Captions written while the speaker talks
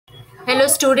Hello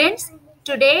students,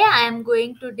 today I am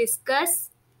going to discuss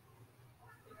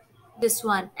this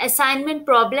one assignment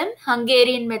problem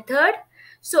Hungarian method.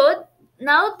 So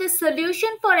now the solution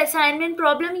for assignment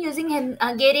problem using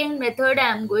Hungarian method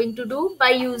I am going to do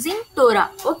by using TOra.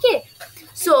 Okay,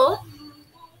 so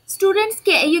students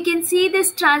you can see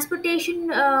this transportation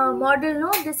model.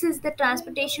 No, this is the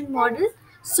transportation model.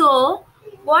 So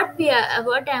what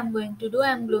I am going to do,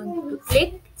 I am going to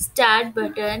click start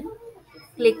button,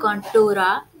 click on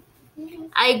TOra.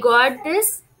 I got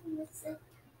this.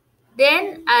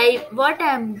 Then what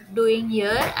I'm doing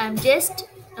here, I'm just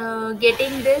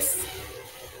getting this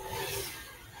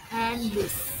and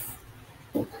this.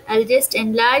 I'll just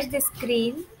enlarge the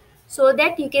screen so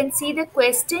that you can see the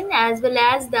question as well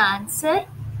as the answer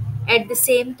at the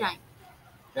same time,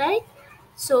 right?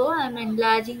 So I'm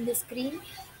enlarging the screen.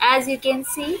 As you can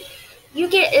see, you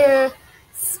can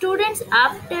students,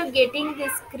 after getting the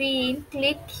screen,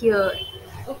 click here.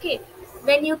 Okay,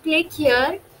 when you click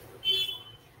here,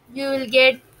 you will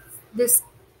get this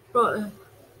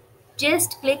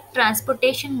just click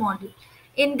transportation model.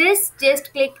 In this,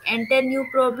 just click enter new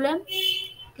problem,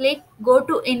 click go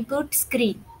to input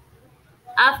screen.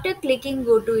 After clicking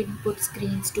go to input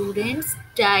screen, students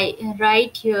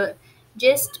right here,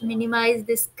 just minimize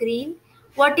the screen.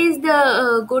 What is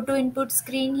the go to input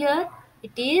screen here?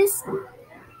 It is,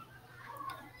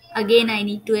 again I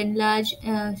need to enlarge,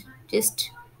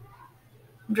 just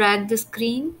drag the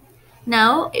screen.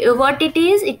 Now what it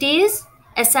is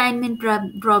assignment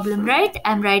problem, right?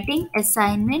 I'm writing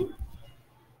assignment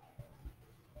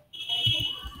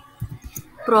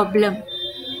problem.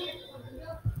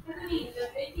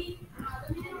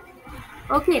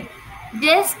 Okay,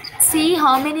 just see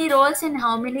how many rows and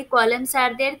how many columns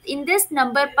are there in this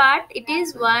number part. It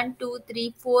is 1 2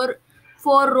 3 4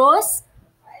 4 rows,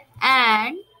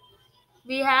 and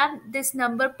we have this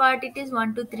number part, it is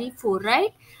 1 2 3 4,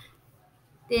 right?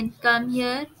 Then come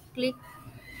here, click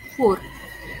 4,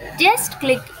 just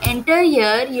click enter.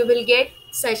 Here you will get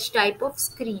such type of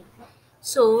screen.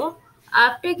 So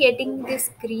after getting this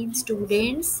screen,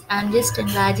 students, I'm just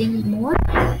enlarging more.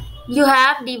 You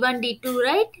have D1 D2,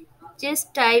 right?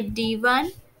 Just type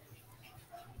D1,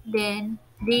 then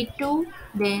D2,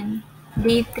 then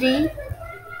D3,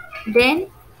 then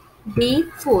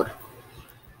D4.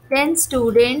 Then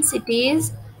students, it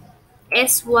is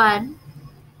S1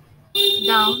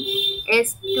 down,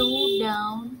 S2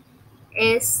 down,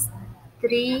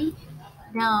 S3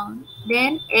 down,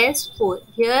 then S4.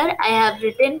 Here I have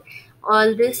written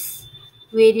all this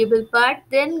variable part.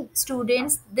 Then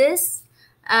students, this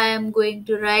I am going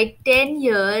to write 10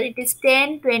 here. It is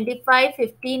 10, 25,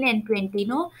 15 and 20.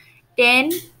 No,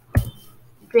 10,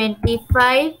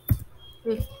 25,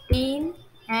 15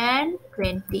 and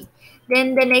 20.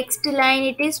 Then the next line,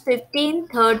 it is 15,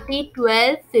 30,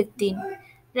 12, 15.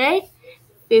 Right?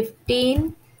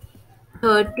 15,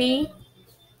 30,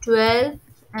 12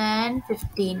 and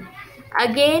 15.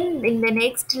 Again in the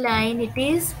next line, it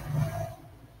is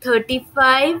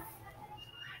 35,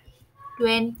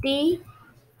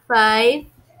 25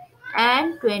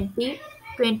 and 20,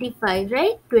 25,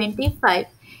 right? 25.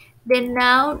 Then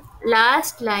now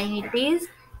last line, it is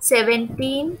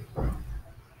 17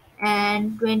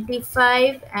 and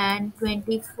 25 and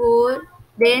 24,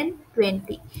 then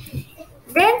 20.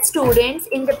 Then students,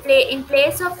 in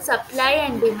place of supply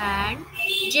and demand,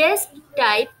 just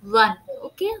type 1.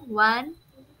 Okay, 1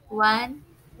 1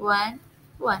 1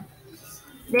 1.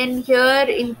 Then here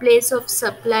in place of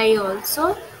supply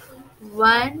also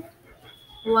 1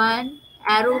 1,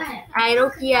 arrow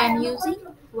key I am using,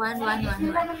 1 1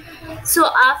 1 1.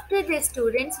 So after this,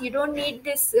 students, you don't need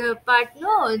this part.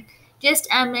 No, just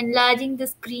I'm enlarging the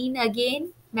screen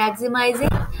again, maximizing.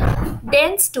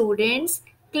 Then students,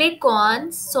 click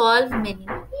on solve menu.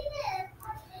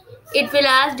 It will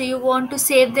ask, do you want to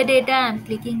save the data? I'm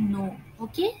clicking no.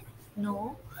 Okay,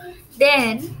 no.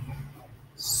 Then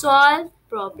solve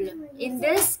problem. In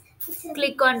this,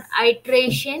 click on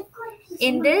iteration.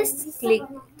 In this,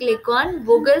 click on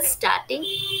Google stating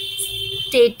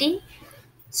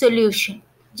solution.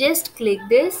 Just click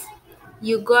this.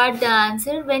 You got the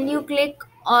answer. When you click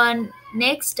on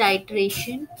next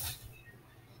iteration,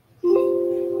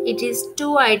 it is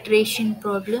 2 iteration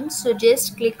problem. So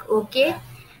just click OK.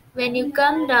 When you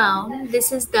come down,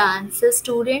 this is the answer,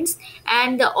 students,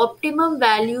 and the optimum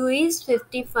value is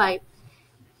 55.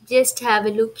 Just have a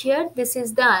look here. This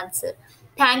is the answer.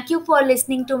 Thank you for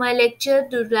listening to my lecture.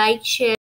 Do like, share.